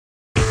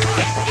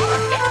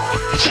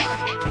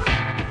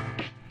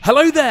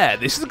Hello there,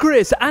 this is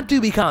Chris at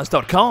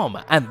Dubicars.com,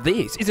 and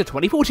this is a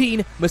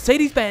 2014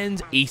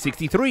 Mercedes-Benz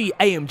E63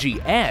 AMG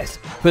S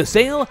for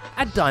sale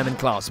at Diamond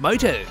Class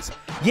Motors.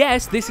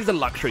 Yes, this is a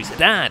luxury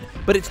sedan,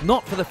 but it's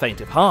not for the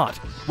faint of heart.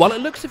 While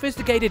it looks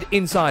sophisticated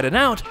inside and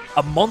out,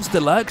 a monster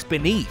lurks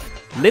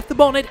beneath. Lift the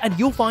bonnet and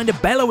you'll find a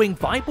bellowing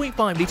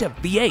 5.5-litre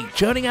V8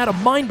 churning out a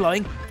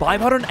mind-blowing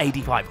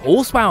 585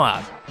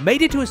 horsepower.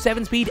 Mated to a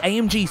 7-speed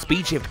AMG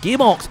speed-shift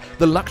gearbox,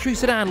 the luxury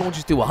sedan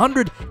launches to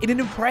 100 in an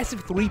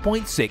impressive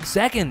 3.6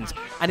 seconds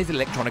and is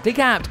electronically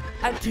capped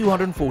at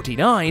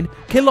 249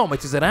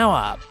 kilometers an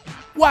hour.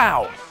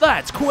 Wow,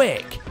 that's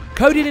quick!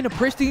 Coated in a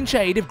pristine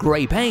shade of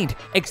grey paint,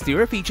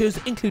 exterior features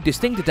include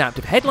distinct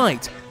adaptive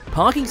headlights,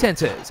 parking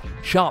sensors,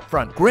 sharp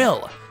front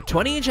grille,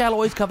 20-inch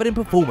alloys covered in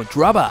performance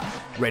rubber,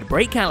 red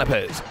brake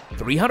calipers,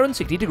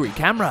 360-degree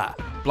camera,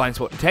 blind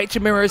spot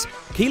detection mirrors,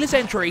 keyless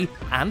entry,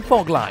 and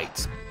fog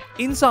lights.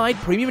 Inside,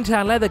 premium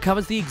tan leather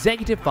covers the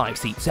executive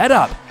 5-seat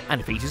setup,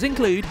 and features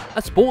include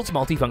a sports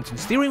multifunction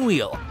steering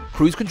wheel,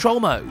 cruise control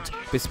modes,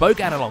 bespoke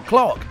analog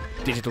clock,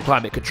 digital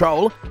climate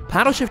control,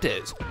 paddle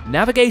shifters,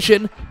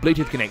 navigation,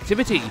 Bluetooth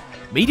connectivity,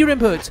 media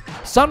inputs,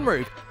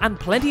 sunroof, and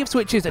plenty of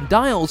switches and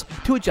dials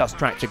to adjust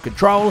traction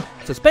control,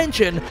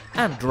 suspension,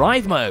 and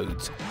drive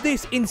modes.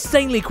 This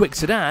insanely quick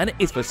sedan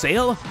is for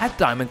sale at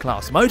Diamond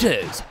Class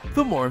Motors.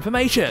 For more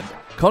information,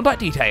 contact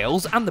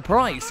details and the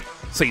price,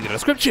 see the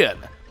description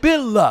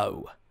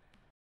below.